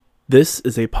This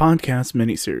is a podcast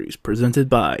miniseries presented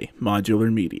by Modular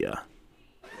Media.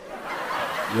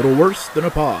 Little Worse Than a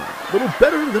Pod, Little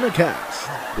Better Than a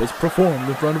Cast was performed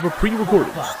in front of a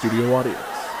pre-recorded studio audience.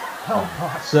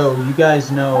 So you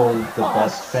guys know the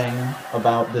best thing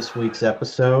about this week's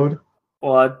episode?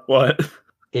 What?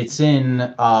 It's in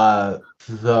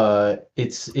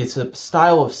it's a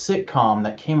style of sitcom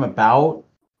that came about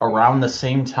around the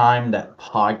same time that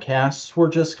podcasts were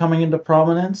just coming into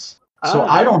prominence. So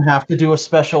I don't have to do a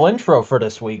special intro for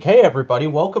this week. Hey everybody,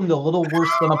 welcome to Little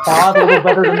Worse Than a Pod, Little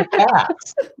Better Than a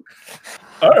Cast.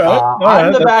 All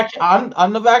right.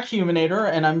 I'm the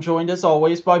Vacuuminator, and I'm joined as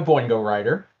always by Boingo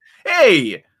Rider.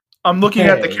 Hey! I'm looking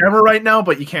at the camera right now,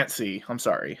 but you can't see. I'm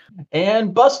sorry.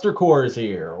 And Buster Core is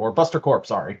here, or Buster Corp,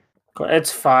 sorry.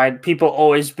 It's fine. People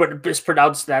always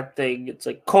mispronounce that thing. It's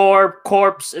like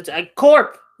corpse. It's a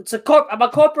corp. It's a corp. I'm a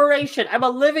corporation. I'm a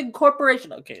living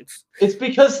corporation. Okay. It's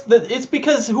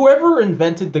because whoever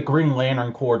invented the Green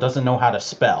Lantern Corps doesn't know how to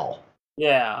spell.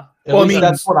 Yeah. At least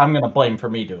that's what I'm going to blame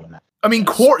for me doing that. I mean,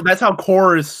 core. That's how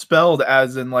core is spelled,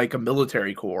 as in like a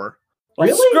military corps. Well,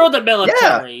 Really? Screw the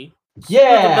military.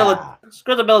 Yeah.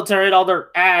 Screw the military and all their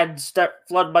ads that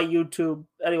flood my YouTube.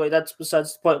 Anyway, that's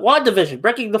besides the point. WandaVision,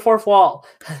 breaking the fourth wall.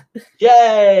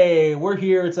 Yay! We're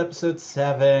here. It's episode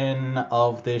 7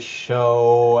 of this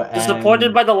show.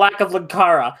 Disappointed by the lack of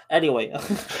Linkara. Anyway.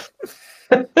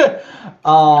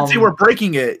 See, we're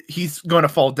breaking it. He's going to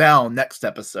fall down next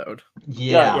episode.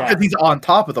 Yeah. Because he's on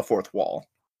top of the fourth wall.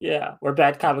 Yeah, we're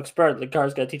bad comics burn.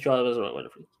 Linkara's going to teach you all of us.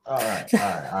 All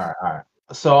right.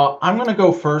 So I'm going to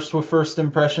go first with first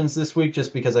impressions this week,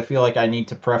 just because I feel like I need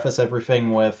to preface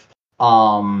everything with,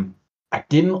 I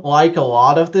didn't like a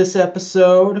lot of this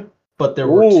episode, but there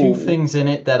were two things in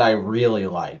it that I really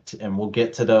liked, and we'll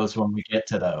get to those when we get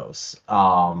to those.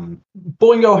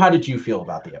 Boingo, how did you feel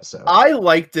about the episode? I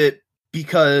liked it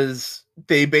because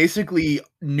they basically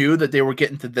knew that they were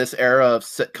getting to this era of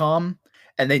sitcom,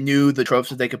 and they knew the tropes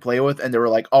that they could play with, and they were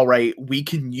like, all right, we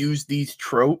can use these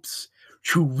tropes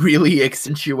to really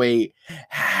accentuate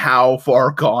how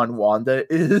far gone Wanda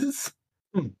is.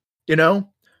 You know?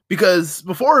 Because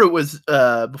before it was,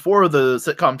 before the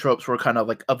sitcom tropes were kind of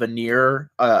like a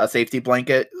veneer, a safety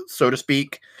blanket, so to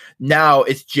speak. Now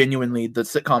it's genuinely the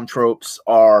sitcom tropes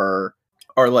are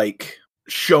like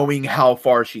showing how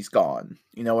far she's gone.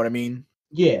 You know what I mean?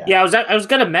 Yeah. Yeah, I was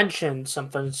gonna mention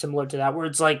something similar to that, where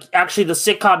it's like actually the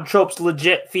sitcom tropes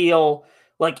legit feel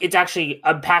like it's actually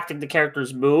impacting the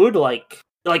character's mood. Like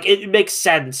it makes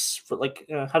sense for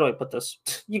how do I put this?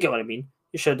 You get what I mean.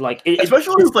 You should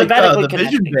especially with like the connecting.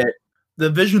 vision bit.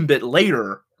 The vision bit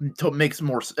later makes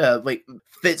more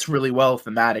fits really well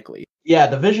thematically. Yeah,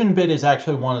 the vision bit is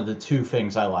actually one of the two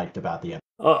things I liked about the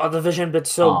episode. The vision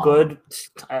bit's so good.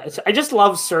 I just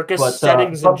love circus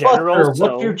settings but in general. Buster,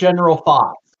 what's your general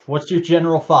thoughts? What's your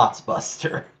general thoughts,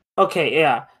 Buster? Okay,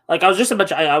 yeah. Like I was just about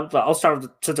I'll start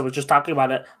with, since I was just talking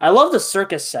about it. I love the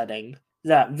circus setting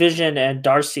that Vision and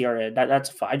Darcy are in. That's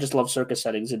fun. I just love circus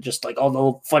settings and just like all the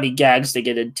little funny gags they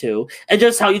get into, and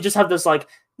just how you just have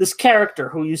this character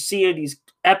who you see in these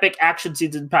epic action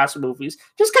scenes in past movies,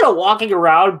 just kind of walking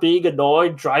around, being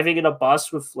annoyed, driving in a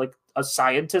bus with like a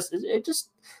scientist.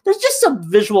 There's just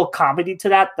some visual comedy to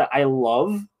that I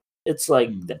love. It's like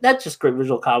that's just great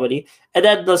visual comedy. And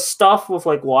then the stuff with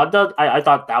like Wanda, I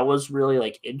thought that was really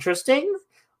like interesting.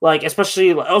 Like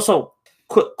especially also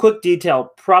quick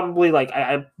detail, probably like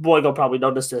Boingo probably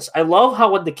noticed this. I love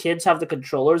how when the kids have the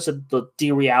controllers and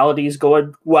the reality is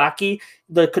going wacky,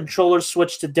 the controllers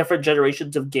switch to different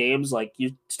generations of games. Like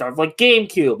you start with like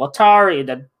GameCube, Atari, and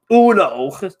then Uno.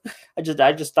 I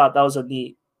just thought that was a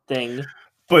neat thing.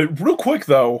 But real quick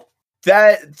though,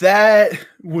 that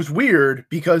was weird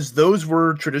because those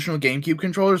were traditional GameCube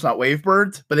controllers, not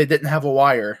Wavebirds, but they didn't have a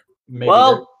wire.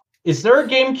 Is there a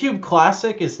GameCube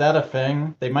Classic? Is that a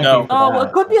thing? They might be. Oh,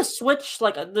 it could be a Switch.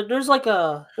 There's like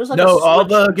a all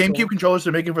the GameCube controllers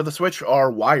they're making for the Switch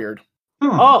are wired.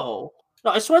 Oh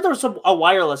no, I swear there was a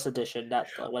wireless edition. That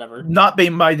whatever. Not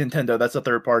made by Nintendo. That's a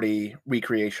third party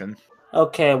recreation.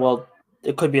 Okay, well,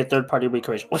 it could be a third party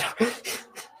recreation. Whatever.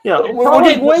 Yeah,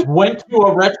 went to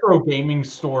a retro gaming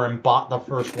store and bought the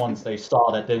first ones they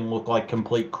saw that didn't look like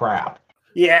complete crap.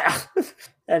 Yeah.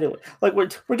 Anyway, like we're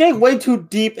getting way too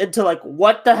deep into like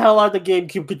what the hell are the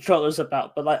GameCube controllers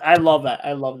about? But like I love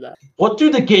that. What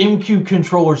do the GameCube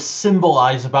controllers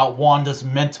symbolize about Wanda's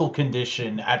mental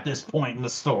condition at this point in the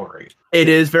story? It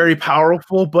is very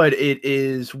powerful, but it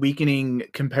is weakening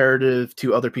comparative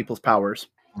to other people's powers.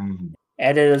 And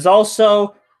it is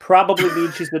also probably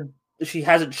means she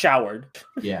hasn't showered.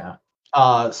 Yeah.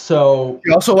 So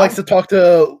she also likes to talk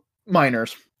to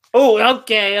minors. Oh,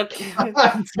 okay.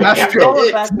 Smash Roll Joe.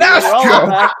 it back. Smash Roll Joe. it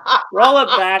back. Roll it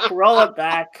back. Roll it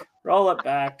back. Roll it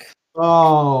back.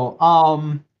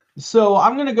 So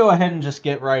I'm gonna go ahead and just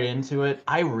get right into it.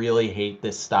 I really hate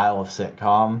this style of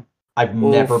sitcom. I've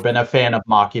never Oof. been a fan of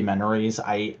mockumentaries.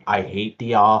 I hate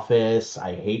The Office.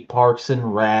 I hate Parks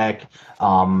and Rec.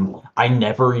 I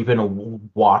never even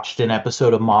watched an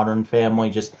episode of Modern Family.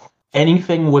 Just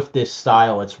anything with this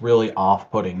style, it's really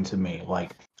off-putting to me.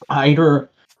 Like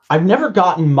I've never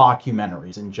gotten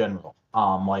mockumentaries in general.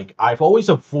 Like I've always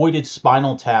avoided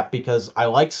Spinal Tap because I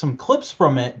like some clips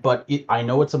from it, but I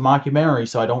know it's a mockumentary,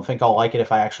 so I don't think I'll like it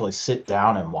if I actually sit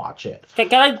down and watch it.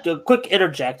 Can I do a quick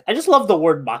interject? I just love the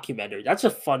word mockumentary. That's a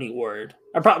funny word.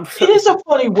 It is a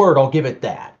funny word, I'll give it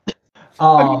that.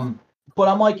 But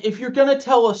I'm like, if you're gonna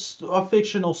tell a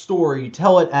fictional story,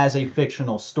 tell it as a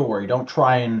fictional story. Don't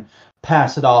try and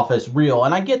pass it off as real.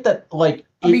 And I get that, like,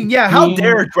 I mean, yeah, how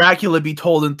dare Dracula be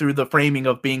told in through the framing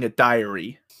of being a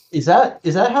diary? Is that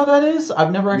how that is?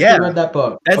 I've never actually read that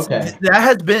book. Okay. That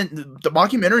has been the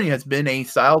mockumentary has been a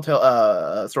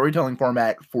storytelling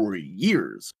format for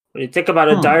years. When you think about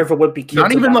it, Diary of a Wimpy Kid's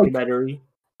Not even documentary.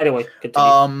 Anyway,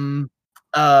 continue.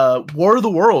 War of the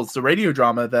Worlds, the radio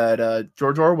drama that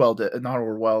George Orwell did, not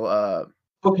Orwell.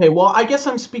 Okay, well, I guess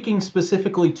I'm speaking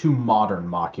specifically to modern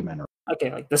mockumentary. Okay,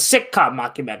 like the sitcom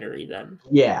mockumentary then.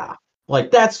 Yeah,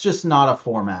 like that's just not a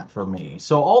format for me.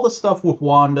 So all the stuff with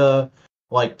Wanda,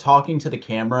 like talking to the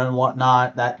camera and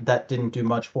whatnot, that didn't do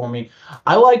much for me.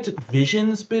 I liked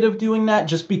Vision's bit of doing that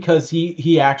just because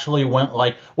he actually went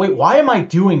like, wait, why am I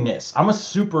doing this? I'm a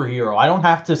superhero. I don't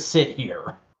have to sit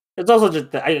here. It's also just,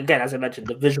 again, as I mentioned,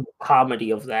 the visual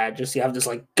comedy of that. Just you have this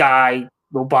like guy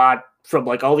robot from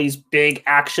like all these big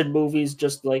action movies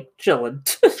just like chilling.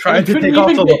 Trying to take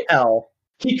off the lapel.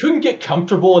 He couldn't get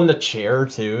comfortable in the chair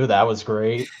too. That was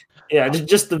great. Yeah,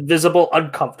 just the visible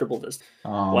uncomfortableness.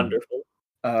 Wonderful.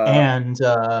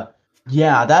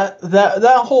 Yeah,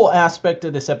 that whole aspect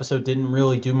of this episode didn't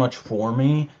really do much for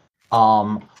me.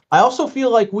 I also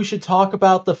feel like we should talk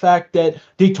about the fact that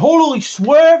they totally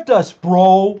swerved us,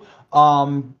 bro.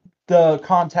 The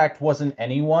contact wasn't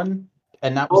anyone,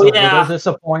 and that was a little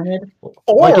disappointed.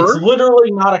 Like, it's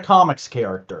literally not a comics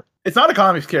character. It's not a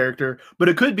comics character, but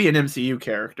it could be an MCU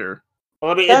character.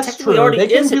 Well, I mean, it technically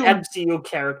already is an MCU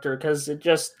character because it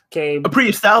just came a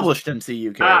pre-established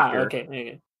MCU character.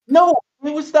 Okay. No,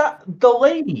 it was the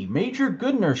lady, Major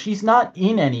Goodner. She's not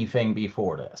in anything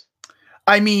before this.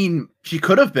 I mean, she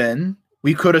could have been.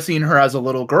 We could have seen her as a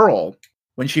little girl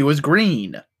when she was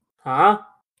green. Huh?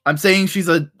 I'm saying she's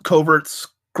a covert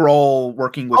Skrull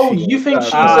working with. Oh, you think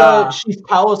she's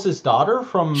Talos' daughter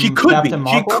from Captain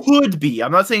Marvel? She could be.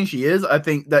 I'm not saying she is. I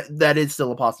think that is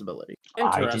still a possibility.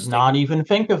 I did not even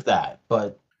think of that,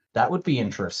 but that would be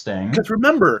interesting. Because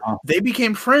remember, they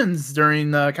became friends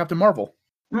during Captain Marvel.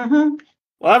 Mm-hmm.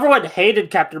 Well, everyone hated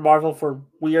Captain Marvel for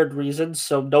weird reasons,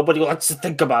 so nobody wants to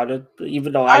think about it.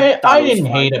 Even though I didn't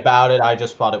hate about it, I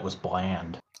just thought it was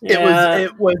bland. Yeah.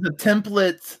 It was a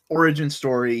template origin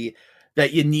story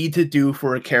that you need to do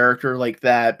for a character like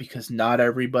that because not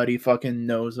everybody fucking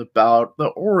knows about the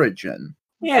origin.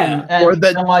 Yeah,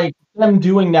 and like them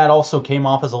doing that also came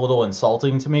off as a little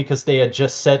insulting to me because they had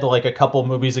just said like a couple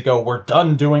movies ago, we're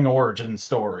done doing origin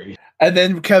stories. And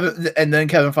then Kevin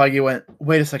Feige went,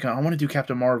 wait a second, I want to do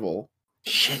Captain Marvel.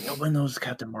 Shit, nobody knows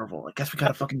Captain Marvel. I guess we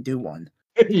gotta fucking do one.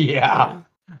 Yeah,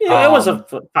 it was a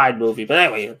fine movie, but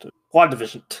anyway,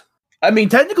 WandaVision. I mean,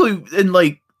 technically,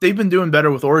 they've been doing better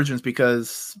with origins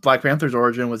because Black Panther's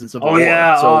origin was in Civil War, so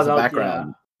it was a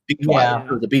background. B plot.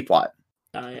 It was a B plot.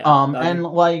 And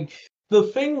like the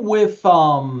thing with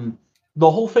the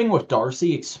whole thing with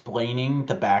Darcy explaining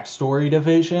the backstory to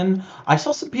Vision, I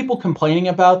saw some people complaining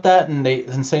about that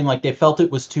and saying like they felt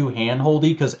it was too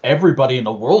handholdy because everybody in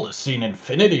the world has seen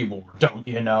Infinity War, don't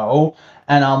you know?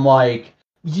 And I'm like,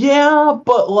 yeah,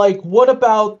 but like, what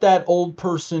about that old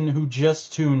person who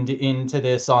just tuned into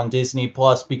this on Disney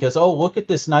Plus because, oh, look at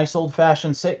this nice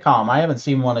old-fashioned sitcom. I haven't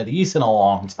seen one of these in a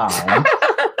long time.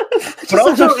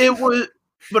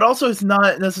 But also, it's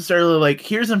not necessarily like,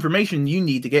 here's information you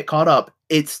need to get caught up.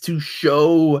 It's to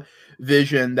show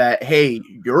Vision that, hey,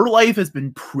 your life has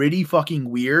been pretty fucking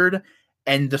weird,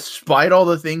 and despite all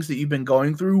the things that you've been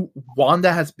going through,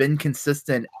 Wanda has been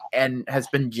consistent and has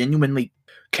been genuinely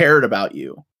cared about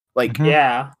you. Like,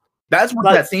 yeah, that's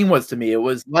what that scene was to me. It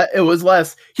was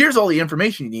less, here's all the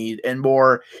information you need, and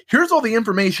more, here's all the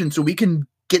information so we can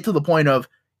get to the point of,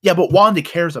 yeah, but Wanda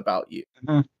cares about you.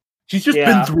 She's just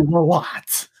been through a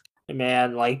lot.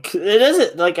 Man, like, it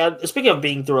isn't, like, speaking of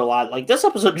being through a lot, like, this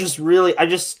episode just really,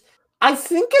 I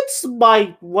think it's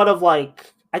one of,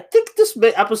 like, I think this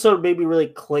episode made me really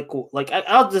click. Like,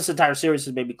 this entire series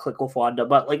has made me click with Wanda,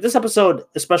 but like this episode,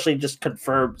 especially, just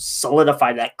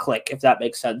solidified that click, if that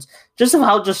makes sense. Just of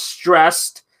how just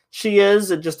stressed she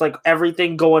is, and just like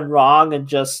everything going wrong, and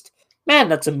just man,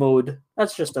 that's a mood.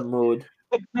 That's just a mood.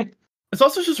 It's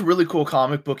also just a really cool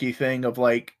comic booky thing of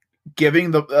like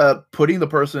giving the putting the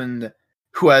person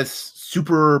who has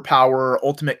superpower,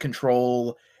 ultimate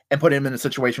control, and put him in a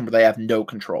situation where they have no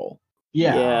control.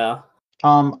 Yeah.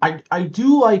 I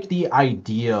do like the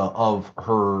idea of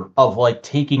like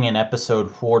taking an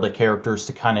episode for the characters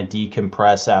to kind of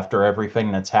decompress after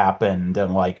everything that's happened,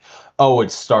 and like, oh,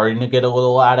 it's starting to get a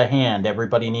little out of hand.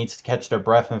 Everybody needs to catch their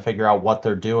breath and figure out what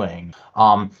they're doing.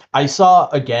 I saw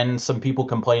again some people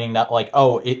complaining that like,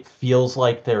 oh, it feels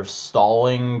like they're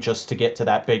stalling just to get to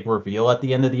that big reveal at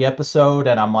the end of the episode,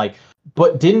 and I'm like,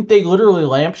 but didn't they literally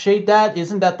lampshade that?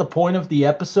 Isn't that the point of the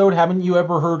episode? Haven't you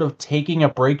ever heard of taking a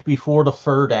break before the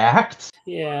third act?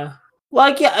 Yeah.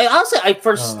 Like, yeah, honestly,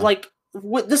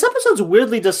 this episode's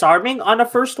weirdly disarming on a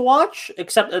first watch,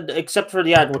 except for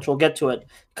the end, which we'll get to it.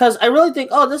 Because I really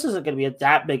think, oh, this isn't going to be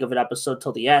that big of an episode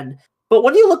till the end. But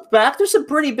when you look back, there's some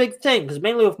pretty big things,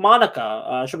 mainly with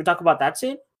Monica. Should we talk about that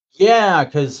scene? Yeah,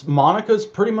 because Monica's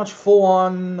pretty much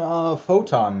full-on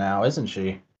photon now, isn't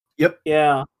she? Yep.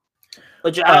 Yeah.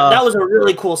 Which that was a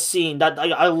really cool scene. That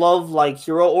I love, like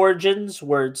hero origins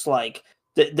where it's like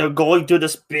they're going through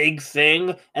this big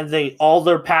thing and all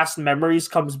their past memories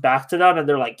comes back to them and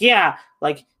they're like, yeah,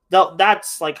 like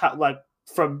that's like how, like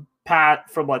from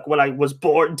like when I was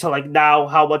born to like now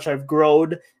how much I've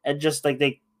grown, and just like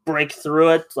they break through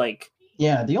it. Like,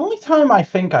 yeah, the only time I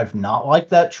think I've not liked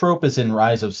that trope is in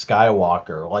Rise of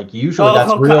Skywalker. Like, usually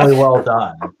that's really well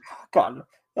done. God.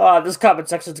 This comment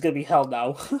section is going to be hell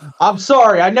now. I'm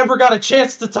sorry, I never got a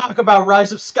chance to talk about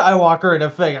Rise of Skywalker in a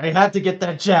thing. I had to get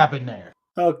that jab in there.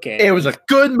 Okay. It was a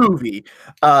good movie.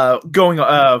 Moving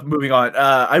on.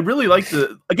 I really like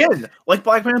like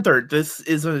Black Panther. This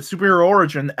is a superhero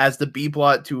origin as the B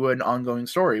plot to an ongoing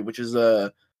story, which is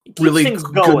a really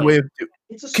good way of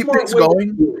it's a keep smart things way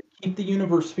going. To keep the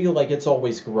universe feel like it's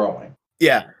always growing.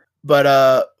 Yeah,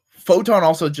 but Photon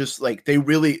also just like they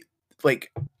really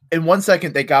like. In 1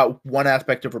 second, they got one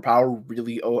aspect of her power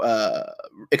really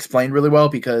explained really well,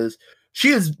 because she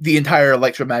is the entire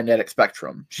electromagnetic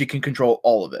spectrum. She can control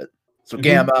all of it. So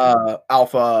gamma,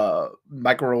 alpha,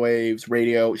 microwaves,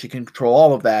 radio, she can control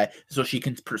all of that. So she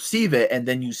can perceive it, and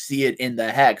then you see it in the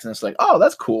hex, and it's like, oh,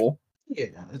 that's cool. Yeah,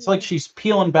 it's like she's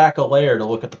peeling back a layer to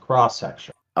look at the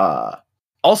cross-section.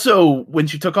 Also, when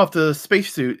she took off the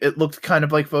spacesuit, it looked kind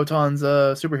of like Photon's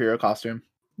superhero costume.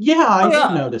 Yeah, I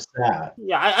did notice that.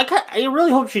 Yeah, I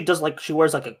really hope she does, like, she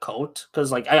wears like a coat,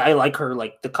 because like I like her,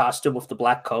 like the costume with the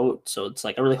black coat. So it's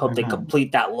like I really hope they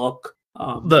complete that look.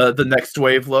 The next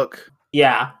wave look.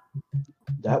 Yeah,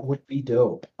 that would be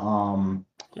dope.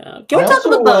 Yeah, can we talk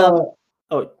about the?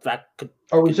 Oh, that could.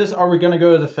 Are we gonna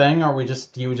go to the thing?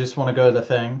 Do you just want to go to the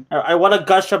thing? I want to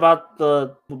gush about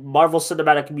the Marvel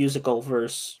Cinematic Musical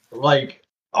verse. Like,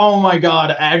 oh my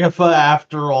God, Agatha,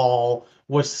 after all,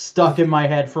 was stuck in my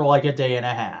head for like a day and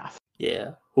a half.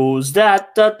 Yeah. Who's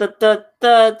that? Da, da, da,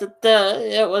 da, da, da.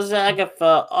 It was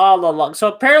Agatha all along. So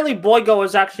apparently Boygo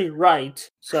was actually right.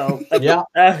 So yeah.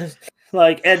 And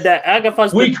that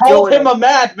Agatha's. We called him a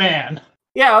madman.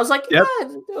 Yeah, I was like, yeah,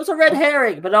 it was a red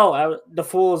herring, but no, the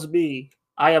fool is me.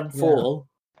 I am fool.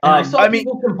 And I saw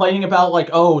people complaining about like,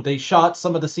 oh, they shot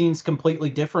some of the scenes completely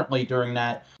differently during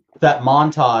that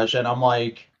montage, and I'm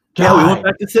like, yeah, we went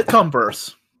back to sitcom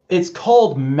verse. It's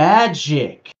called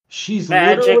magic. She's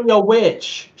literally a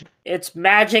witch. It's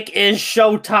magic is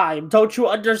showtime. Don't you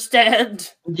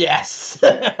understand? Yes.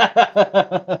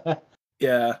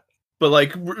 Yeah. But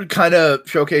like kind of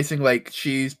showcasing like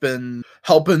she's been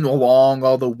helping along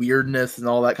all the weirdness and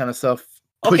all that kind of stuff.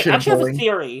 Okay,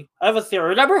 actually, I have a theory.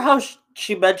 Remember how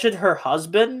she mentioned her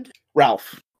husband?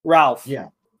 Ralph. Yeah.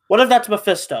 What if that's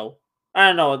Mephisto? I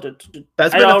don't know.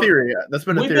 That's been a theory.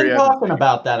 We've been talking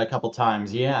about that a couple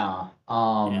times. Yeah.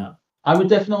 I would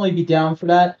definitely be down for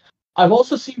that. I've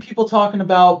also seen people talking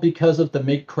about, because of the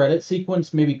mid-credit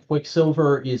sequence, maybe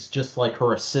Quicksilver is just like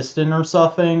her assistant or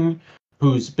something,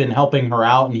 who's been helping her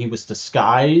out, and he was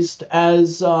disguised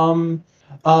as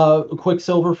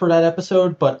Quicksilver for that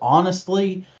episode. But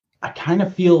honestly, I kind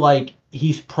of feel like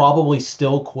he's probably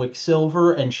still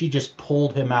Quicksilver, and she just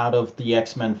pulled him out of the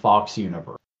X-Men Fox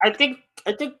universe. I think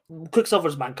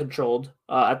Quicksilver's mind controlled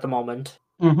at the moment.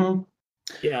 Mm-hmm.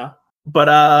 Yeah.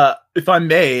 But if I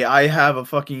may, I have a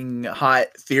fucking hot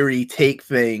theory take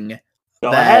thing.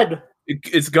 Go ahead.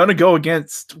 It's gonna go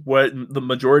against what the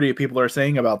majority of people are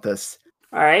saying about this.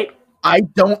 All right. I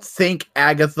don't think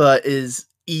Agatha is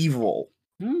evil.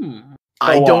 Hmm.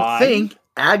 I Go don't on. think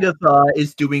Agatha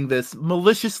is doing this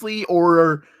maliciously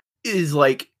or is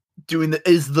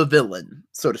the villain,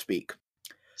 so to speak.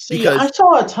 See, Because- I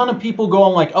saw a ton of people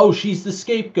going like, "Oh, she's the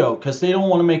scapegoat," because they don't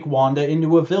want to make Wanda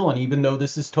into a villain, even though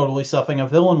this is totally something a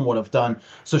villain would have done.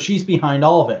 So she's behind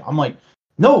all of it. I'm like,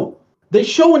 no. They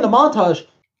show in the montage,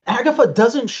 Agatha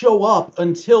doesn't show up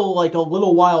until like a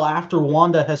little while after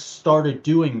Wanda has started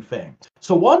doing things.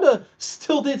 So Wanda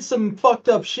still did some fucked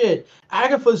up shit.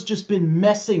 Agatha's just been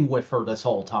messing with her this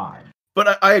whole time.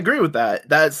 But I agree with that.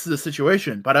 That's the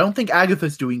situation. But I don't think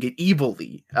Agatha's doing it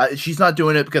evilly. She's not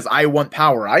doing it because I want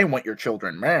power. I want your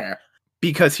children. Meh.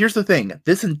 Because here's the thing.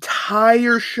 This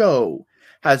entire show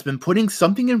has been putting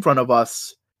something in front of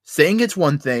us, saying it's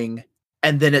one thing,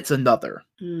 and then it's another.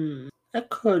 That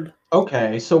could.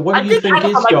 Okay, so what I do you think think Agatha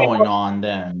is might be going more- on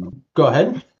then? Go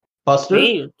ahead, Buster.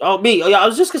 Me? Oh, me. Oh, yeah, I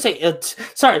was just gonna say.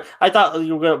 Sorry, I thought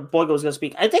Boyga was gonna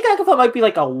speak. I think Agatha might be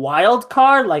like a wild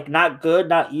card, like not good,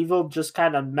 not evil, just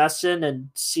kind of messing and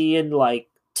seeing, like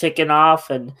ticking off,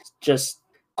 and just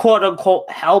quote unquote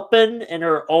helping in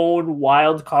her own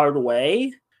wild card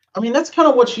way. I mean, that's kind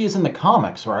of what she is in the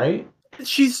comics, right?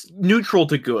 She's neutral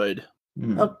to good.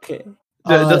 Hmm. Okay.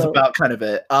 That's Uh, about kind of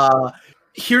it.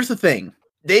 Here's the thing.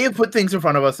 They have put things in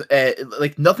front of us.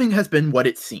 Like nothing has been what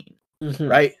it's seen, Mhm.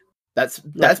 right? That's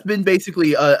been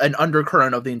basically an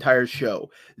undercurrent of the entire show.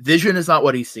 Vision is not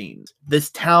what he seems. This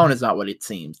town is not what it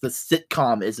seems. The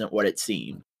sitcom isn't what it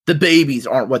seemed. The babies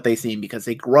aren't what they seem because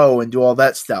they grow and do all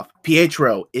that stuff.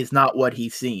 Pietro is not what he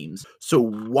seems. So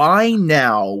why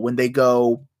now, when they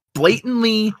go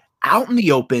blatantly out in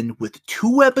the open with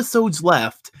 2 episodes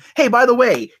left, hey, by the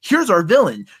way, here's our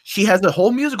villain. She has a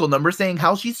whole musical number saying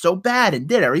how she's so bad and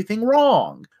did everything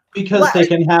wrong. Because What? they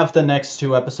can have the next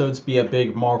 2 episodes be a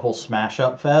big Marvel smash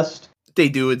up fest. They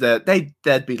do that.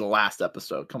 That'd be the last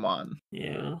episode. Come on.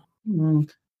 Yeah.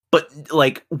 But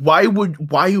like, why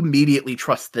immediately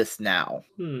trust this now?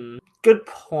 Good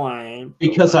point.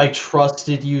 Because I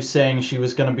trusted you saying she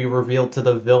was going to be revealed to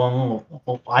the villain.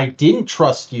 I didn't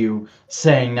trust you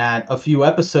saying that a few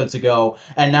episodes ago,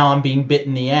 and now I'm being bit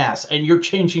in the ass, and you're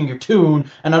changing your tune,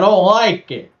 and I don't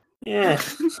like it. Yeah.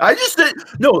 I just said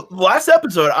no. Last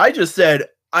episode, I just said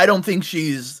I don't think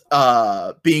she's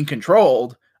being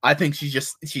controlled. I think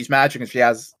she's magic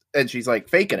and she's like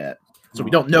faking it. So we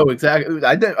don't know exactly.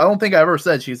 I don't think I ever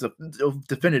said she's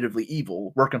definitively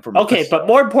evil working for Okay, Mephisto. but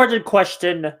more important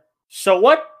question. So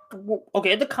what?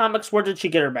 Okay, in the comics, where did she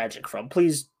get her magic from?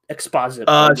 Please exposit.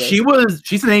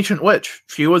 She's an ancient witch.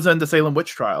 She was in the Salem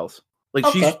witch trials. Like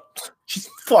Okay. she's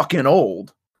fucking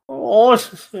old. Oh,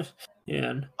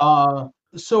 yeah.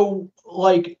 So,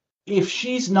 like, if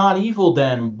she's not evil,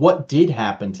 then what did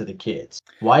happen to the kids?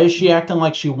 Why is she acting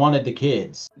like she wanted the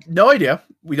kids? No idea.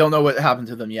 We don't know what happened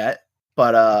to them yet.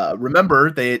 But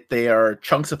remember, they are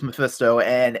chunks of Mephisto,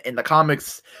 and in the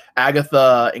comics,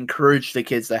 Agatha encouraged the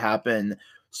kids to happen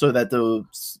so that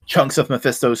those chunks of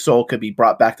Mephisto's soul could be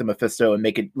brought back to Mephisto and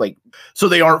make it like so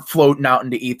they aren't floating out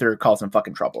into ether causing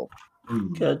fucking trouble.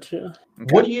 Gotcha.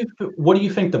 What do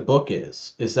you think the book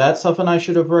is? Is that something I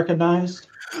should have recognized?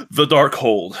 The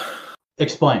Darkhold.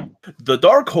 Explain. The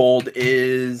Darkhold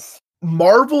is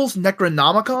Marvel's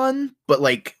Necronomicon, but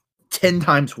like 10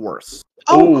 times worse.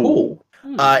 Oh, Ooh. cool.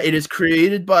 It is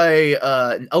created by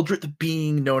an eldritch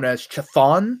being known as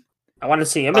Chthon. I want to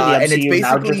see him in the and it's MCU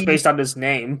now, just basically- based on his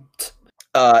name.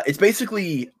 It's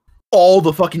basically all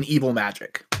the fucking evil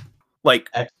magic. Like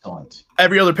Excellent.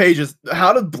 every other page is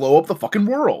how to blow up the fucking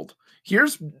world.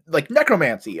 Here's like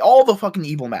necromancy, all the fucking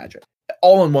evil magic,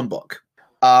 all in one book.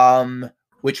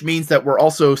 Which means that we're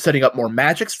also setting up more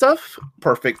magic stuff,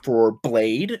 perfect for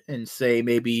Blade and say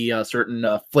maybe a certain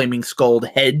flaming skulled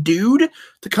head dude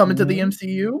to come into the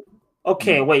MCU.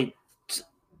 Okay, wait.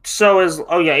 So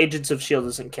Agents of S.H.I.E.L.D.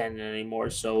 isn't canon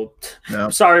anymore, so No.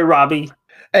 sorry, Robbie.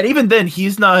 And even then,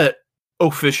 he's not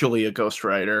officially a Ghost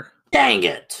Rider. Dang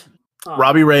it. Oh.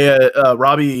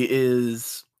 Robbie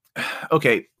is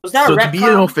okay. Was that So a to be an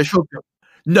retcon? official,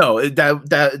 no,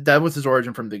 that was his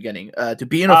origin from the beginning. To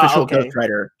be an Ah, official okay. Ghost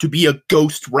Rider, to be a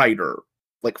Ghost Rider,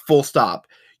 like full stop,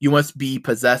 you must be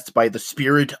possessed by the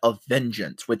spirit of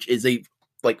vengeance, which is a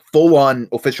like full on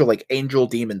official like angel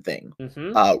demon thing.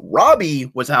 Mhm.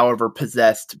 Robbie was, however,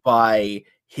 possessed by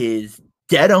his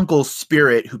dead uncle's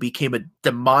spirit, who became a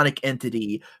demonic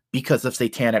entity because of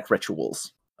satanic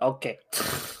rituals. Okay.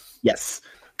 Yes,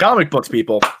 comic books,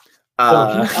 people.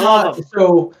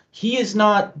 So he is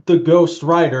not the Ghost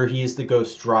Rider. He is the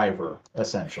Ghost Driver,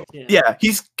 essentially. Yeah,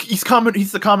 he's common.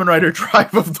 He's the common rider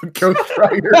tribe of the Ghost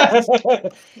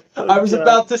Riders. I was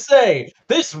about to say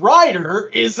this rider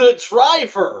is a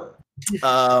driver.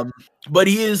 But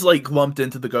he is like lumped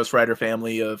into the Ghost Rider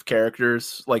family of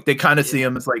characters. Like they kind of see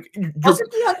him as like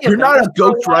Wasn't he on the you're not a Avengers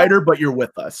for Ghost while? Rider, but you're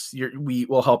with us. We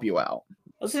will help you out.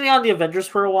 Wasn't he on the Avengers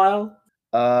for a while?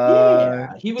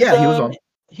 He was. yeah, he was on.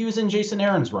 He was in Jason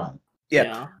Aaron's run.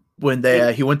 Yeah, when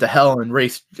he went to Hell and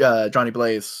raced Johnny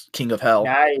Blaze, King of Hell.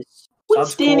 Nice. When's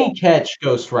Sounds Danny cool. Ketch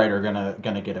Ghost Rider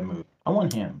gonna get a movie? I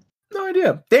want him. No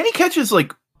idea. Danny Ketch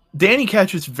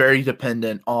is very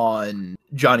dependent on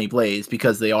Johnny Blaze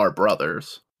because they are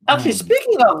brothers. Actually,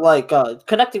 speaking of like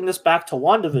connecting this back to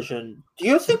WandaVision, do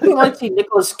you think we might see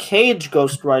Nicolas Cage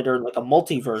Ghost Rider in like a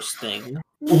multiverse thing?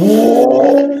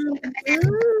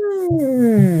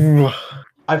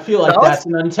 I feel like No, that's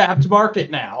an untapped market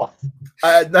now.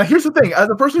 Now here's the thing: as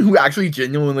a person who actually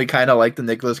genuinely kind of liked the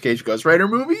Nicolas Cage Ghost Rider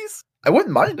movies, I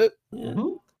wouldn't mind it. Yeah.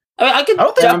 Mhm. I mean, I could I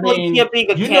don't think- definitely see it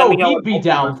being a You know cameo. he'd in be multiverse.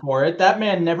 down for it. That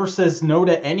man never says no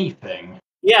to anything.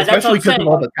 Yeah, that's Especially what I'm because saying. of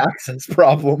all the taxes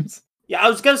problems. Yeah, I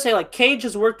was gonna say like Cage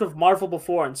has worked with Marvel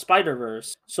before in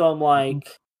Spider-Verse, so I'm like,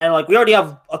 and like we already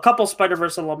have a couple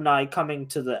Spider-Verse alumni coming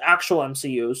to the actual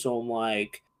MCU, so I'm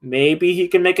like, maybe he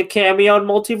can make a cameo in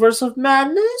Multiverse of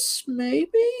Madness. Maybe,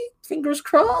 fingers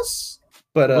crossed.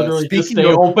 But Literally, just speaking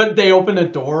of, they open a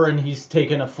door and he's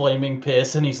taking a flaming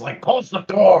piss and he's like, "Close the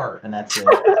door," and that's it.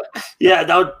 Yeah,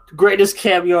 that would, greatest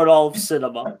cameo in all of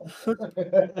cinema.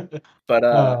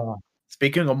 but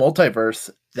speaking of multiverse,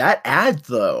 that ad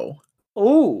though.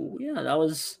 Oh, yeah, that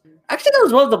was actually that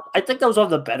was one of the. I think that was one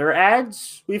of the better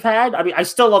ads we've had. I mean, I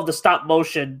still love the stop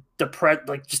motion,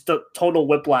 like just the total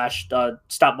whiplash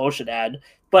stop motion ad.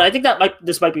 But I think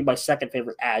this might be my second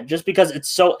favorite ad, just because it's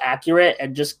so accurate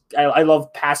and just I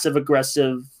love passive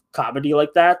aggressive comedy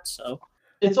like that. So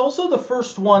It's also the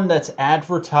first one that's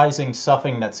advertising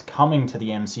something that's coming to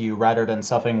the MCU rather than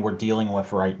something we're dealing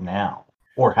with right now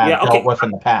or have dealt with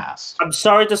in the past. I'm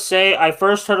sorry to say, I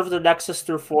first heard of the Nexus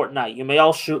through Fortnite. You may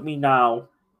all shoot me now.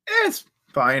 It's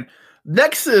fine.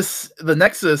 The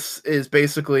Nexus is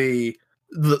basically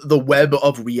the web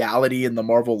of reality in the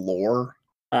Marvel lore.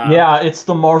 Yeah, it's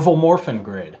the Marvel Morphin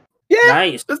Grid. Yeah.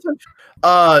 Nice.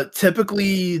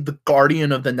 Typically the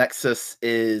Guardian of the Nexus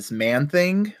is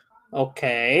Man-Thing.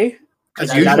 Okay.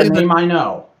 Because I got a usually name I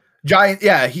know. Giant,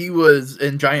 yeah, he was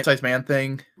in Giant Size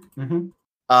Man-Thing.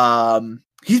 Mm-hmm.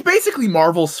 He's basically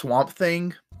Marvel's Swamp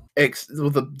Thing,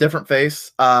 with a different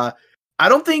face. I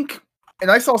don't think,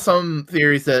 and I saw some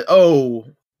theories that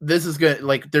this is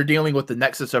gonna they're dealing with the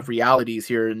Nexus of Realities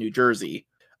here in New Jersey.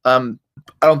 I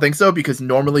don't think so because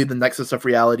normally the Nexus of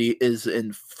Reality is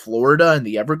in Florida in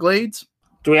the Everglades.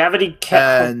 Do we have any?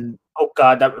 And oh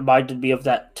god, that reminded me of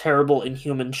that terrible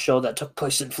Inhuman show that took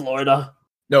place in Florida.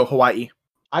 no, Hawaii.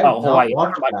 I have Hawaii.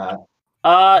 not watched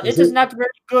that. It is not very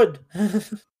good.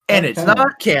 And it's Okay.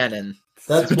 not canon.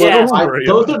 That's Yeah. those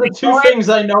are the two things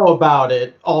I know about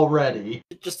it already.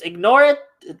 Just ignore it.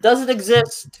 It doesn't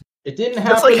exist. It didn't It's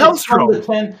happen. like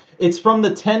It's from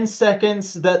the 10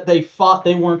 seconds that they thought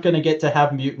they weren't going to get to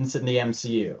have mutants in the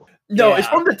MCU. No, it's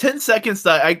Yeah. from the 10 seconds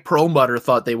that Ike Perlmutter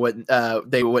thought they wouldn't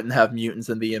have mutants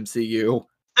in the MCU.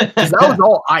 Because that was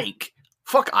all Ike.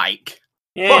 Fuck Ike.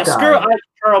 Yeah, Fuck screw off. Ike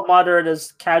Perlmutter and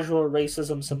his casual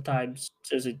racism sometimes.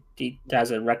 He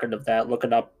has a record of that. Look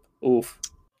it up. Oof.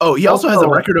 Oh, he also has a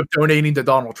Also- record of donating to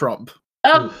Donald Trump.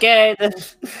 Okay.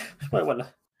 What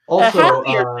Also,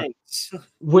 happier things.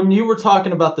 when you were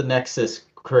talking about the Nexus,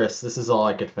 Chris, this is all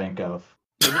I could think of.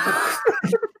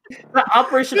 The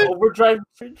Operation Overdrive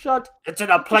screenshot. It's in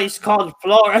a place called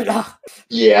Florida.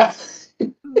 Yeah.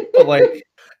 But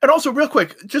and also real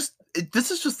quick, this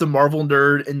is just the Marvel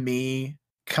nerd in me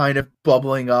kind of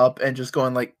bubbling up and just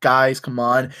going guys, come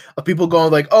on. People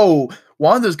going oh,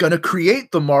 Wanda's gonna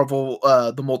create the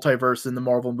multiverse in the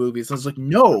Marvel movies. And I was like,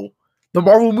 no. The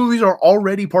Marvel movies are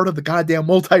already part of the goddamn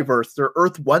multiverse. They're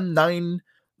Earth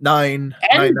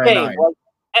 199999.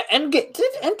 Endgame.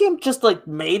 Endgame just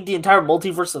made the entire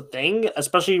multiverse a thing,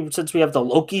 especially since we have the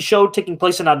Loki show taking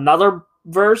place in another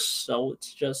verse. So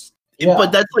it's just Yeah.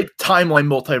 But that's timeline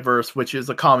multiverse, which is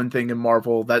a common thing in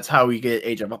Marvel. That's how we get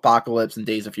Age of Apocalypse and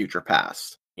Days of Future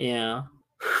Past. yeah.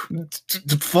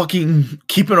 Fucking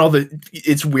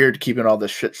it's weird keeping all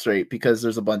this shit straight because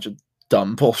there's a bunch of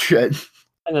dumb bullshit.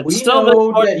 And it's We still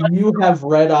know that you have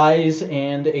red eyes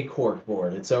and a cork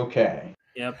board. It's okay.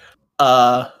 Yep.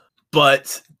 But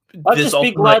Let's this just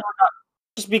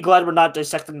be glad we're not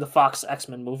dissecting the Fox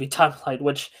X-Men movie timeline,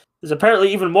 which is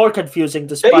apparently even more confusing They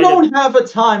despite don't have a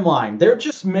timeline. They're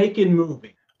just making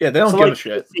movies. yeah, they don't so give like a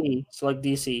shit. DC. So like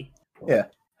DC. Yeah.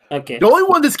 Okay. The only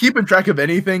one that's keeping track of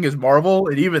anything is Marvel,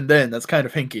 and even then, that's kind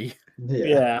of hinky.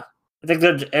 Yeah. I think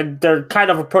they're kind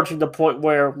of approaching the point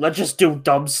where let's just do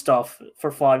dumb stuff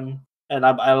for fun and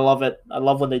I love it. I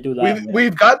love when they do that.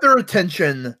 We've got their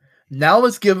attention. Now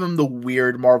let's give them the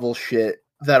weird Marvel shit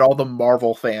that all the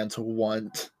Marvel fans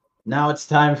want. Now it's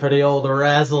time for the old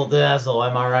razzle dazzle.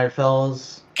 Am I right,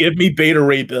 fellas? Give me Beta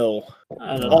Ray Bill.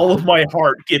 I don't know. All of my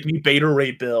heart, give me Beta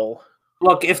Ray Bill.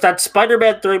 Look, if that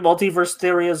Spider-Man 3 multiverse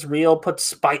theory is real, put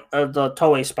the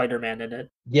Toei Spider-Man in it.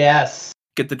 Yes.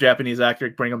 Get the Japanese actor,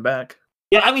 bring him back.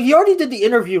 Yeah, I mean, he already did the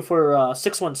interview for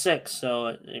 616,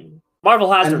 so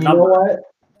Marvel has And their you know number. what?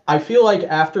 I feel like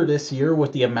after this year,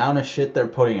 with the amount of shit they're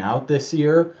putting out this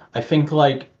year, I think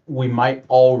like we might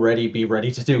already be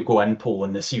ready to do Gwenpool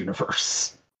in this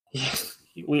universe.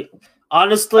 We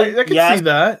honestly, I can yes, see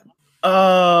that.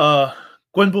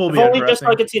 Gwenpool will if be only just interesting.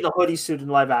 so I could see the hoodie suit in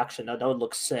live action. That would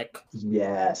look sick.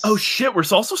 Yes. Oh shit, we're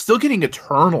also still getting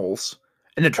Eternals.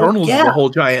 And Eternals is yeah. a whole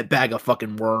giant bag of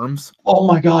fucking worms. Oh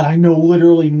my god, I know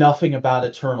literally nothing about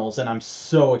Eternals, and I'm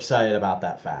so excited about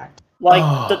that fact. Like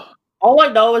Oh. all I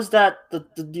know is that the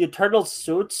Eternal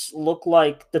suits look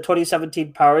like the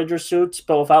 2017 Power Ranger suits,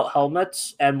 but without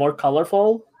helmets and more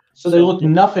colorful. So they look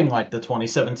nothing like the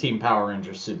 2017 Power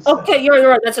Ranger suits. then. Okay, you're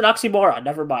right. That's an oxymoron.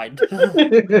 Never mind.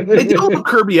 They do look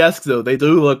Kirby-esque though. They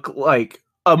do look like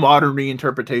a modern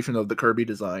reinterpretation of the Kirby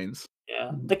designs.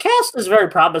 Yeah, the cast is very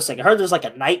promising. I heard there's like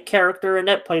a Knight character in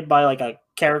it, played by like a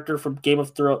character from Game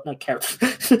of Thrones. Not character.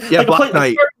 Yeah, Like, Black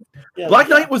Knight. Yeah, Black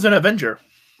Knight was an Avenger.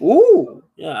 Ooh,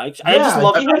 yeah. I just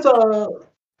love he has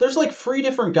there's like 3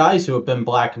 different guys who have been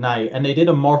Black Knight, and they did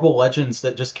a Marvel Legends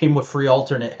that just came with 3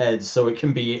 alternate heads, so it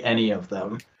can be any of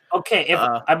them. Okay, if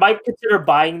I might consider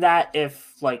buying that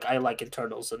if like I like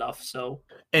Eternals enough. So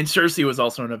And Cersei was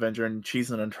also an Avenger, and she's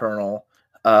an Eternal.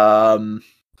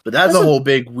 But that's a whole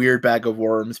big weird bag of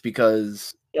worms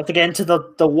because. you have to get into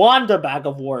the Wanda bag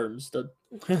of worms.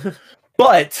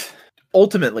 But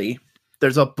ultimately,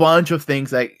 there's a bunch of things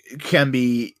that can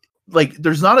be like.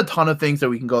 There's not a ton of things that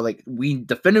we can go like. We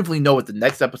definitively know what the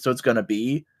next episode's gonna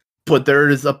be, but there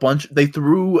is a bunch. They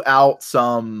threw out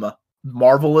some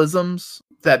Marvelisms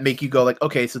that make you go like,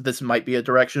 okay, so this might be a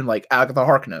direction, like Agatha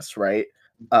Harkness, right?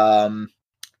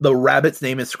 The rabbit's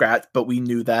name is Scratch, but we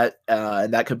knew that,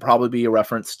 and that could probably be a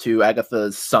reference to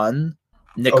Agatha's son,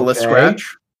 Nicholas Okay.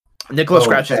 Scratch. Nicholas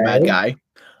Scratch is a bad guy.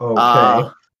 Okay.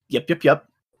 Yep.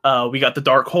 We got the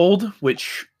Darkhold,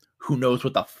 which who knows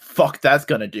what the fuck that's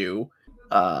gonna do.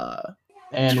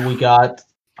 And we got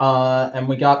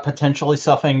potentially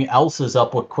something else is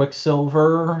up with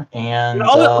Quicksilver and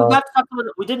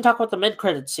We didn't talk about the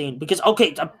mid-credit scene because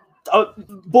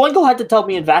Boingo had to tell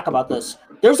me and Vac about this.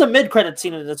 There's a mid-credit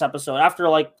scene in this episode after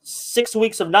like 6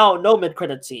 weeks of no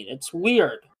mid-credit scene. It's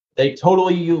weird. they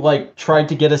totally like tried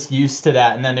to get us used to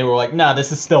that, and then they were like, "Nah,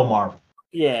 this is still Marvel."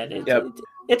 Yeah,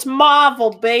 it's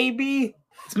Marvel, baby.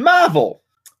 It's Marvel.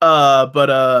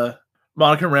 But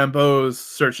Monica Rambeau's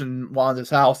searching Wanda's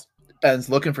house and is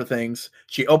looking for things.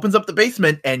 She opens up the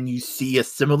basement and you see a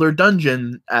similar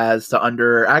dungeon as to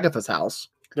under Agatha's house.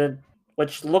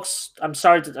 Which looks, I'm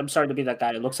sorry to be that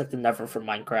guy. It looks like the Never from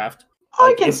Minecraft.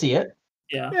 I can see it.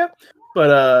 Yeah.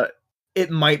 But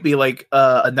it might be like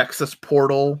a Nexus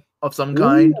portal of some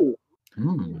kind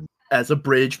Ooh. as a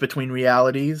bridge between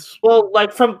realities. Well,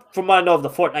 like from what I know of the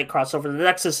Fortnite crossover, the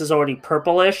Nexus is already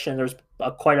purplish, and there's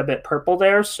quite a bit purple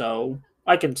there, so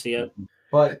I can see it.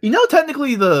 But You know,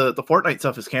 technically the Fortnite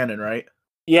stuff is canon, right?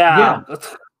 Yeah.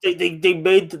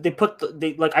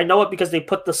 I know it because they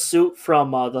put the suit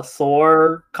from the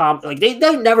Thor like they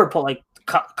never put like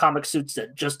comic suits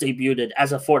that just debuted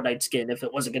as a Fortnite skin if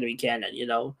it wasn't going to be canon, you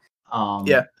know.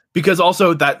 Yeah. Because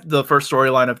also that the first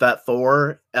storyline of that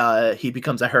Thor, he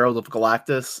becomes a Herald of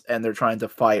Galactus, and they're trying to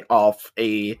fight off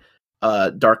a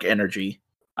dark energy.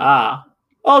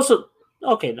 Also,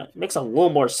 okay, that makes a little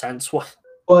more sense.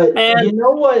 But Man. you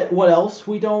know what else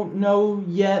we don't know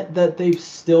yet that they've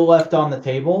still left on the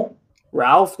table?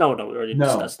 Ralph? No, we already No.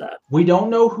 discussed that. We don't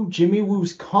know who Jimmy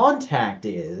Woo's contact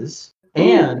is,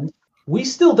 and we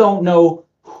still don't know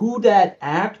who that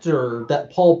actor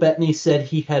that Paul Bettany said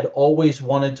he had always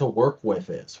wanted to work with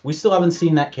is. We still haven't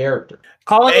seen that character.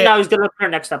 Calling it now, he's going to appear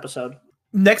next episode.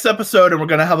 Next episode, and we're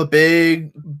gonna have a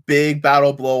big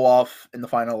battle blow off in the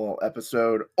final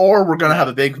episode, or we're gonna have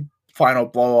a big final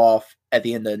blow off at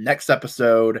the end of the next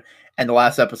episode, and the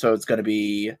last episode is gonna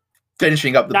be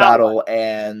finishing up the battle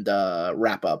and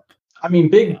wrap up. I mean,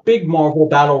 big Marvel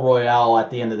battle royale at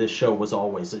the end of this show was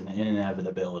always an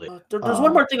inevitability. There's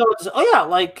one more thing I want to say. Oh yeah,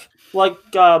 like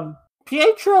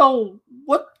Pietro.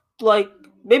 What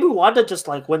maybe Wanda just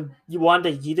like when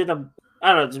Wanda yeeted him.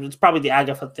 I don't know. It's probably the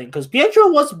Agatha thing because Pietro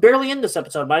was barely in this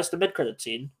episode, minus the mid-credit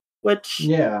scene, which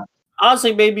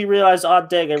honestly made me realize, oh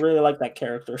dang, I really like that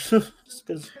character.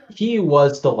 He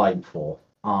was delightful.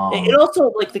 It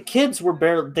also like the kids were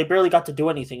barely got to do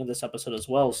anything in this episode as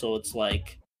well. So it's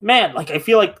like, man, like I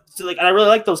feel like I really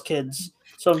like those kids.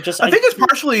 So I think it's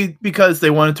partially because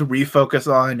they wanted to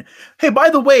refocus on, hey,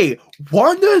 by the way,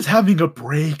 Wanda is having a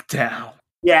breakdown.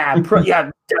 Yeah,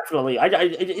 yeah, definitely.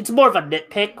 It's more of a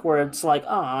nitpick where it's like,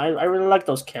 oh, I really like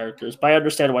those characters, but I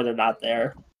understand why they're not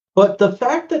there. But the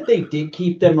fact that they did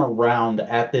keep them around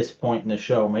at this point in the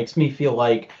show makes me feel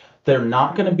like they're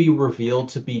not going to be revealed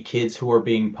to be kids who are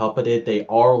being puppeted. They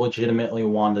are legitimately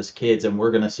Wanda's kids, and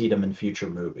we're going to see them in future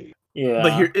movies. Yeah,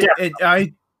 but here,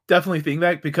 I definitely think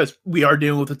that because we are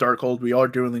dealing with the Darkhold, we are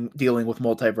dealing with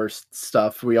multiverse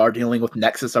stuff, we are dealing with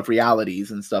Nexus of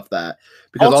realities and stuff that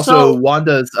because also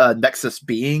Wanda's Nexus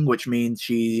being, which means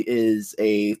she is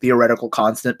a theoretical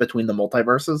constant between the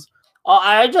multiverses.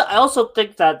 I also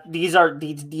think that these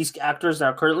actors that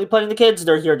are currently playing the kids,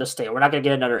 they're here to stay. We're not gonna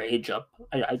get another age up.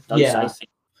 I think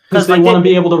because they want to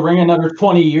be able to wring another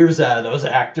 20 years out of those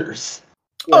actors.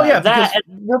 Yeah, oh yeah, because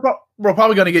we're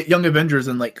probably gonna get Young Avengers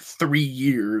in like 3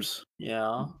 years.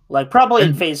 Yeah, like probably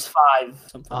in Phase 5.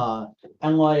 Something.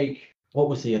 And like, what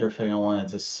was the other thing I wanted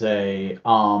to say?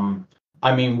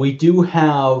 I mean, we do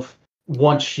have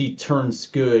once she turns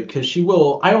good, because she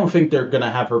will. I don't think they're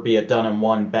gonna have her be a done in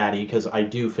one baddie, because I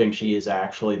do think she is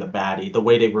actually the baddie. The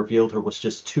way they revealed her was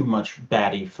just too much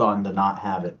baddie fun to not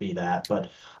have it be that. But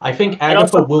I think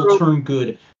Agatha will turn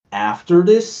good after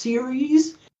this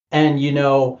series. And, you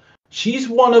know, she's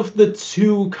one of the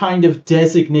 2 kind of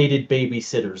designated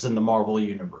babysitters in the Marvel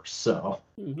Universe, so...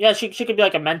 Yeah, she could be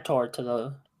like a mentor to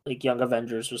the like Young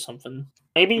Avengers or something.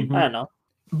 Maybe? Mm-hmm. I don't know.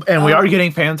 And we are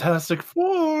getting Fantastic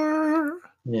Four!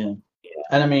 Yeah.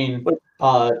 And I mean,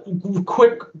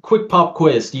 quick pop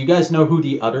quiz. Do you guys know who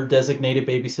the other designated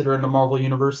babysitter in the Marvel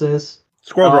Universe is?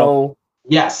 Squirrel Girl.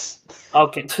 Yes.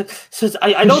 Okay. So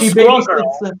I know Squirrel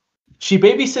Girl. She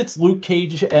babysits Luke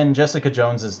Cage and Jessica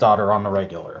Jones's daughter on the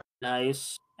regular.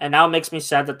 Nice. And now it makes me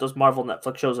sad that those Marvel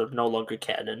Netflix shows are no longer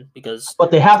canon because.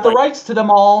 But they have the rights to them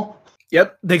all.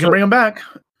 Yep, they can bring them back.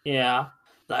 Yeah,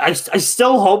 I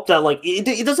still hope that like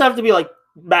it doesn't have to be like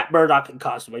Matt Murdock in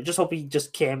costume. I just hope he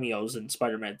just cameos in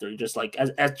Spider-Man 3, just like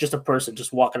as just a person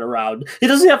just walking around. He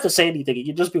doesn't have to say anything. He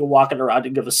can just be walking around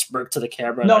and give a smirk to the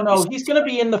camera. No, he's gonna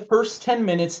be in the first 10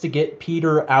 minutes to get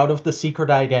Peter out of the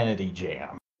secret identity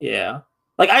jam. Yeah.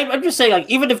 Like, I'm just saying, like,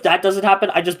 even if that doesn't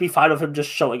happen, I'd just be fine with him just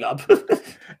showing up.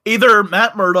 Either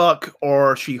Matt Murdock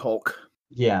or She-Hulk.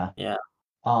 Yeah. Yeah.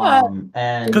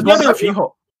 And because we have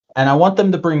She-Hulk. And I want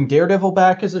them to bring Daredevil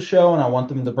back as a show, and I want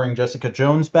them to bring Jessica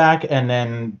Jones back, and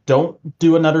then don't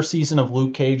do another season of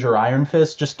Luke Cage or Iron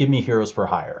Fist. Just give me Heroes for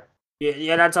Hire.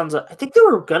 Yeah, that sounds... I think they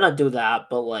were gonna do that,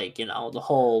 but, like, you know, the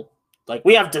whole... Like,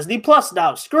 we have Disney Plus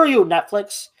now. Screw you,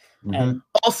 Netflix. Mm-hmm. And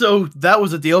also, that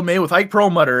was a deal made with Ike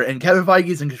Perlmutter, and Kevin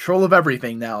Feige's in control of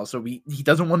everything now, so he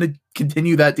doesn't want to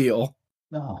continue that deal.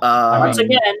 No. Once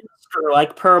again, screw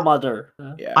Ike Perlmutter.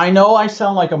 Yeah. I know I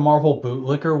sound like a Marvel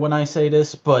bootlicker when I say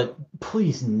this, but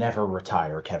please never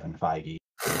retire Kevin Feige.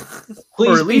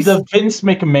 Please be the Vince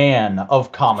McMahon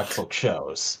of comic book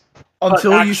shows.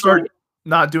 Until you start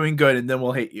not doing good, and then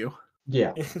we'll hate you.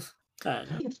 Yeah. Like,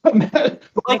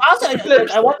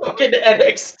 I want fucking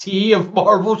NXT of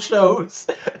Marvel shows,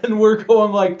 and we're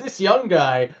going like, this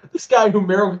guy who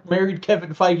married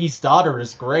Kevin Feige's daughter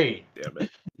is great. Damn it.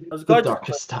 The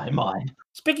darkest timeline.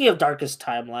 Speaking of darkest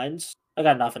timelines, I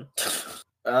got nothing.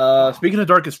 Speaking of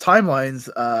darkest timelines,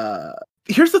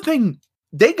 here's the thing: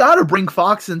 they gotta bring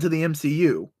Fox into the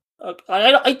MCU.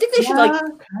 I think they should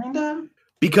kinda.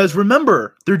 Because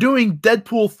remember, they're doing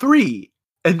Deadpool 3.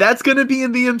 And that's going to be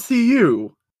in the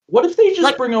MCU. What if they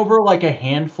just bring over like a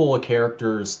handful of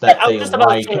characters that they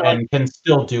like and can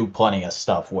still do plenty of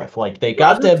stuff with? Like they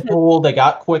got Deadpool,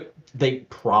 they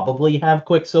probably have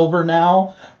Quicksilver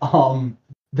now.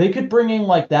 They could bring in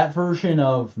like that version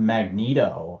of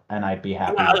Magneto, and I'd be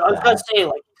happy. I was gonna say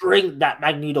like bring that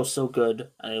Magneto so good.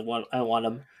 I want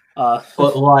him.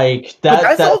 But like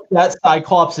that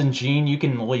Cyclops and Jean, you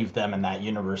can leave them in that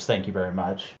universe. Thank you very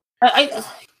much.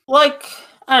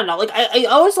 I don't know. Like I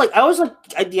always like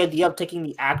the idea of taking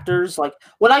the actors. Like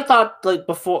when I thought like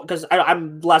before, because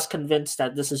I'm less convinced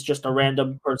that this is just a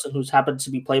random person who's happens to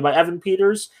be played by Evan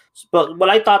Peters. But when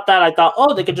I thought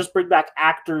oh, they could just bring back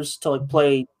actors to like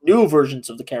play new versions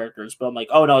of the characters. But I'm like,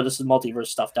 oh no, this is multiverse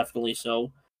stuff definitely.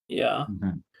 So yeah,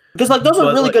 because like those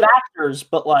are really good actors.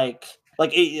 But like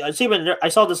I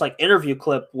saw this like interview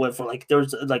clip with like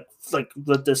there's like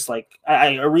with this like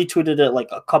I retweeted it like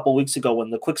a couple weeks ago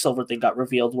when the Quicksilver thing got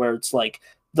revealed, where it's like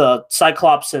the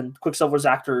Cyclops and Quicksilver's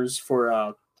actors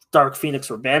for Dark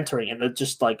Phoenix were bantering, and it's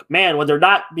just like, man, when they're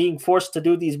not being forced to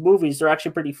do these movies, they're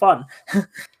actually pretty fun.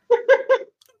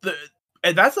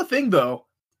 and that's the thing, though.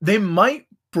 They might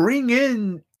bring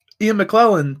in Ian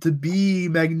McKellen to be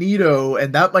Magneto,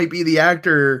 and that might be the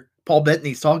actor Paul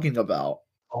Bettany's talking about.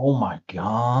 Oh my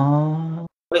god.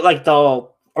 Wait, like the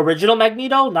original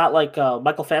Magneto, not like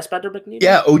Michael Fassbender Magneto?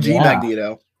 Yeah, OG Yeah.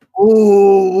 Magneto.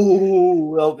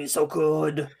 Ooh, that would be so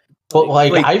good. But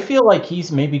like, Like- I feel like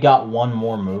he's maybe got one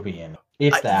more movie in,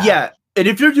 if that. Yeah, and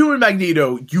if you're doing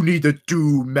Magneto, you need to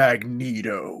do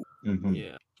Magneto. Mhm.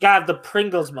 Yeah. Gotta have the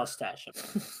Pringles mustache.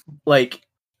 Like,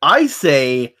 I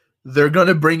say they're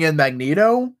gonna bring in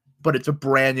Magneto, but it's a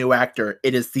brand new actor.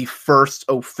 It is the first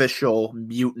official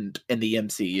mutant in the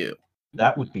MCU.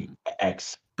 That would be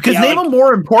X. Because Yeah, name like- a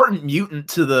more important mutant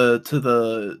to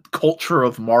the culture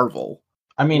of Marvel.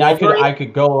 I mean, Wolverine? I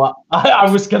could go. I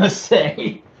was gonna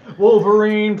say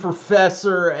Wolverine,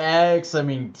 Professor X. I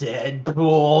mean,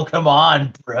 Deadpool. Come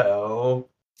on, bro.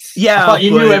 I Yeah, thought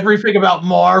you knew but- everything about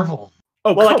Marvel.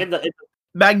 Oh, Well, come- like in the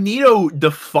Magneto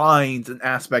defines an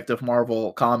aspect of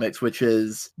Marvel Comics, which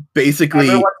is basically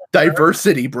Everyone's a jerk.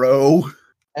 diversity, bro.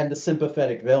 And the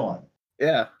sympathetic villain.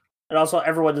 Yeah. and also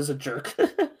everyone is a jerk.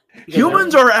 Because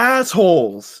Humans everyone- are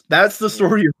assholes. That's the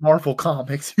story of Marvel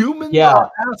Comics. Humans Yeah.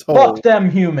 are assholes. Fuck them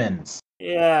humans.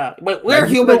 Yeah. Wait, we're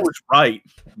Magneto humans. was right.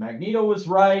 Magneto was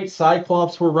right.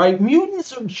 Cyclops were right.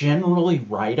 Mutants are generally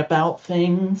right about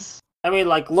things. I mean,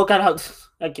 like, look at how.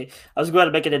 Okay, I was going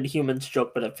to make an Inhumans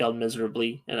joke, but it failed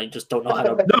miserably, and I just don't know how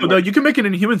to. No, you can make an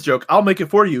Inhumans joke. I'll make it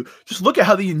for you. Just look at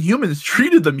how the Inhumans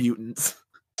treated the mutants.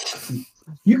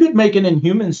 You could make an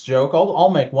Inhumans joke. I'll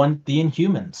make one. The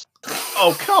Inhumans.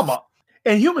 Oh, come on.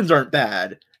 Inhumans aren't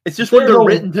bad. It's just They're when they're the-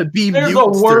 written to be They're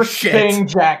mutants, the they're worst shit. thing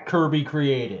Jack Kirby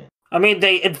created. I mean,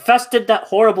 they infested that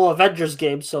horrible Avengers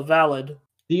game, so valid.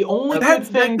 The only That's-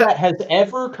 good thing that has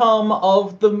ever come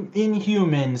of the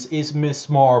Inhumans is Miss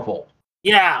Marvel.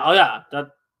 Yeah, oh yeah. That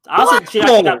honestly, Black she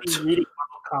actually got me Bolt. reading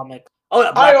Marvel comics. Oh yeah,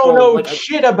 I Black don't Bolt, know like,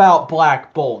 shit about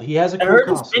Black Bolt. He has a I cool heard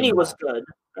his costume. mini was good.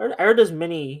 I heard his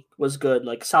mini was good.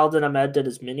 Like Saladin Ahmed did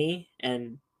his mini,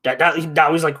 and now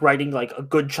he's like writing like a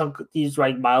good chunk. He's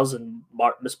writing Miles and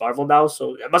Miss Marvel now,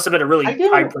 so it must have been a really I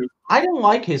didn't- high praise. I didn't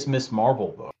like his Miss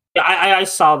Marvel book. Yeah, I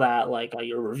saw that like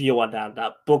your review on that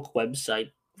book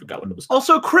website. Forgot what it was.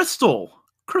 Also, Crystal.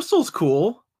 Crystal's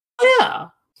cool. Oh, yeah.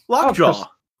 Lockjaw.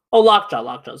 Crystal. Oh,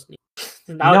 Lockjaw's neat.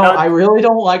 Now, No, now- I really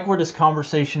don't like where this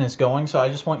conversation is going, so I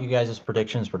just want you guys'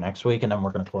 predictions for next week, and then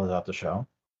we're going to close out the show.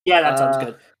 yeah, that sounds Uh,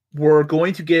 good. We're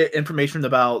going to get information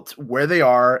about where they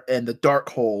are and the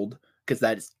Darkhold, because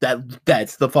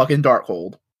that's the fucking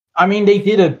Darkhold. I mean, they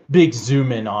did a big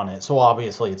zoom in on it, so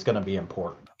obviously it's going to be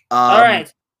important. All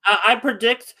right, I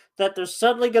predict that they're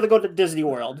suddenly gonna go to Disney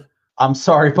World. I'm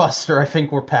sorry, Buster. I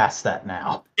think we're past that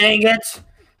now. Dang it!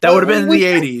 That would have been in We- the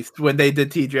 80s when they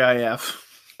did TGIF.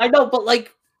 I know, but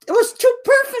like it was too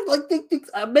perfect.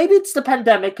 Like maybe it's the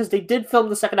pandemic because they did film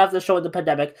the second half of the show in the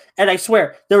pandemic, and I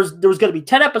swear there was going to be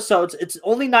 10 episodes. It's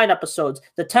only 9 episodes.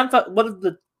 The 10th one of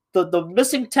the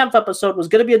missing 10th episode was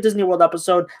going to be a Disney World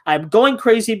episode. I'm going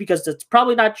crazy because it's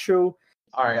probably not true.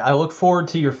 All right, I look forward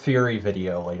to your Fury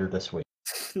video later this week.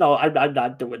 No, I'm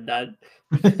not doing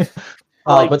that.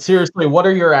 But seriously, what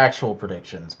are your actual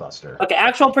predictions, Buster? Okay,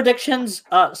 actual predictions.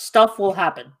 Stuff will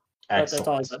happen. That's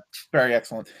all I Excellent. said. Very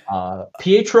excellent.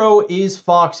 Pietro is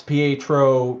Fox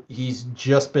Pietro. He's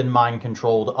just been mind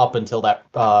controlled up until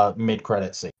that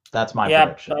mid-credit scene. That's my Yeah.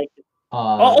 prediction. Like, Uh,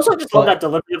 also, just love but that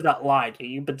delivery of that line.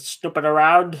 You've been snooping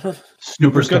around.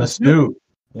 Snooper's gonna snoop.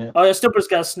 Oh yeah, Snooper's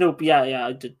gonna snoop. Yeah,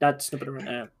 I did not snooping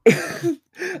around.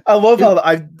 I love how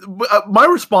my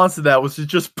response to that was to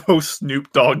just post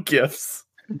Snoop Dogg gifs.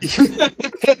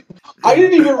 I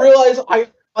didn't even realize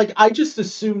I just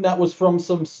assumed that was from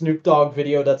some Snoop Dogg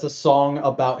video that's a song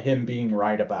about him being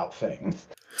right about things.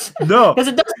 No, Because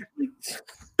it does.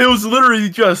 it was literally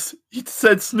just he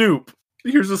said Snoop.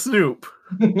 Here's a Snoop.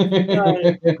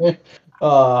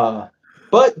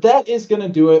 But that is going to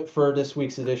do it for this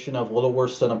week's edition of Little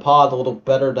Worse Than a Pod, a little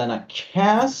better than a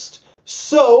cast.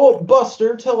 So,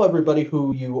 Buster, tell everybody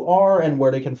who you are and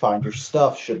where they can find your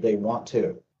stuff should they want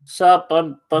to. Sup,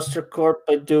 I'm Buster Corp.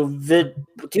 I do Do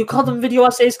you call them video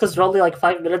essays? Because they're only like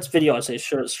 5 minutes. Video essays.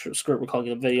 Sure, screw it. We're calling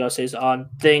them video essays on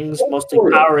things, mostly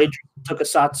Power Rangers,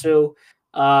 Tokusatsu.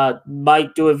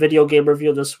 Might do a video game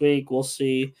review this week. We'll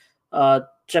see. I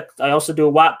also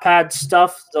do Wattpad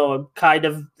stuff, though I'm kind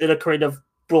of in a creative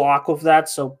block with that,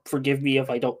 so forgive me if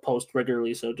I don't post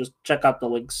regularly. So just check out the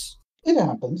links. It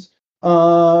happens.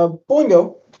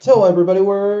 Boingo, tell everybody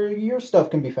where your stuff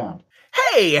can be found.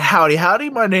 Hey, howdy.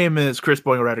 My name is Chris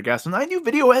Boingo Writer Gaston. I do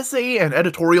video essay and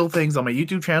editorial things on my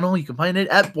YouTube channel. You can find it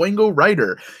at Boingo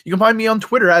Writer. You can find me on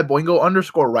Twitter at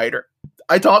Boingo_Writer.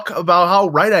 I talk about how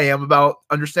right I am about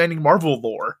understanding Marvel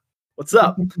lore. What's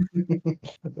up?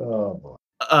 Oh, boy.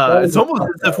 It's almost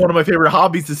as if one of my favorite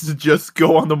hobbies is to just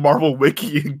go on the Marvel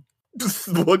wiki and just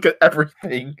look at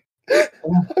everything.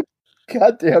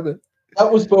 God damn it. That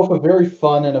was both a very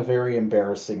fun and a very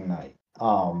embarrassing night.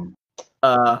 You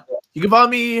can follow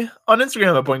me on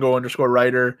Instagram at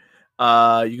Boingo_writer.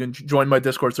 You can join my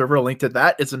Discord server. A link to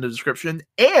that is in the description.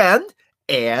 And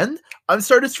I'm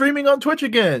started streaming on Twitch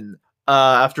again.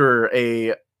 After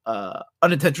a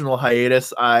unintentional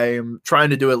hiatus, I'm trying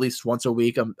to do at least once a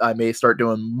week. I may start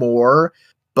doing more,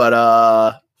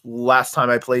 but last time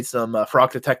I played some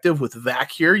Frog Detective with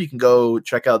Vac here. You can go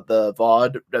check out the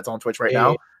VOD that's on Twitch right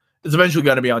now. It's eventually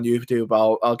going to be on YouTube.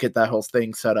 I'll get that whole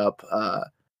thing set up.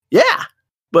 Yeah,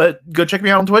 but go check me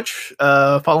out on Twitch.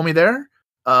 Follow me there.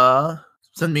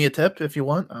 Send me a tip if you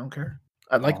want. I don't care.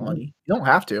 I'd like money. You don't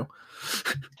have to.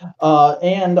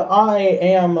 And I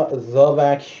am the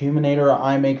Vacuuminator.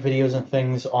 I make videos and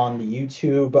things on the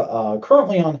YouTube.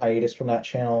 Currently on hiatus from that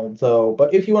channel, though.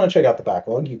 But if you want to check out the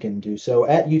backlog, you can do so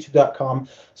at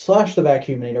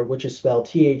youtube.com/thevacuuminator, which is spelled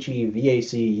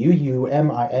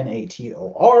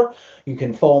TheVacuuminator. You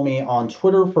can follow me on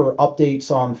Twitter for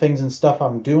updates on things and stuff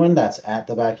I'm doing. That's at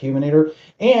the Vacuuminator.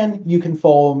 And you can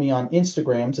follow me on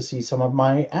Instagram to see some of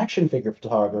my action figure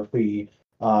photography.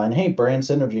 And hey, Brand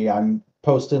Synergy, I'm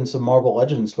posting some Marvel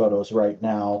Legends photos right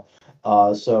now.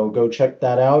 So go check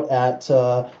that out at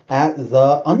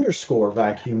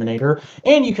the_Vacuuminator.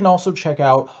 And you can also check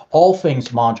out all things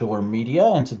modular media.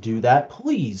 And to do that,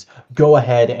 please go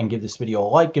ahead and give this video a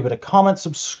like, give it a comment,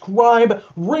 subscribe,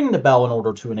 ring the bell in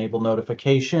order to enable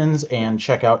notifications, and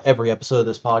check out every episode of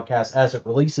this podcast as it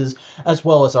releases, as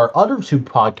well as our other two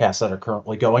podcasts that are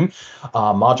currently going.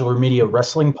 Modular Media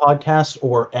Wrestling Podcast,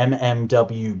 or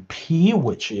MMWP,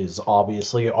 which is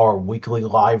obviously our weekly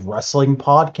live wrestling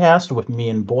podcast with me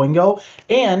and Boingo.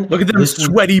 And look at them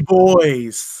sweaty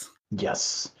boys.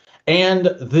 Yes.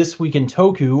 And This Week in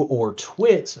Toku, or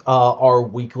TWIT, our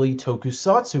weekly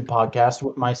tokusatsu podcast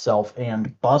with myself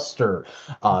and Buster.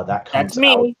 That's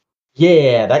me. Out.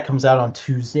 Yeah, that comes out on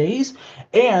Tuesdays.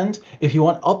 And if you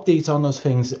want updates on those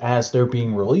things as they're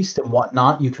being released and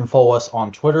whatnot, you can follow us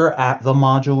on Twitter at The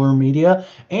Modular Media,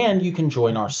 and you can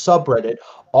join our subreddit,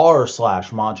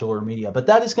 r/modular media. But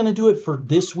that is going to do it for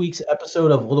this week's episode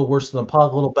of Little Worse Than a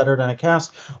Pod, Little Better Than a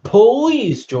Cast.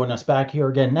 Please join us back here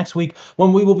again next week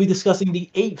when we will be discussing the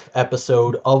 8th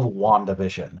episode of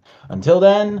WandaVision. Until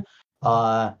then,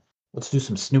 let's do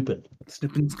some snooping.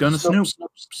 Snooping's gonna snoop.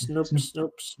 Snoop, snoop,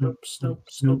 snoop, snoop, snoop, snoop,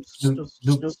 snoop, snoop,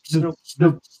 snoop,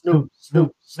 snoop, snoop,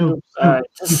 snoop, snoop. All right.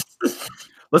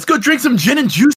 Let's go drink some gin and juice.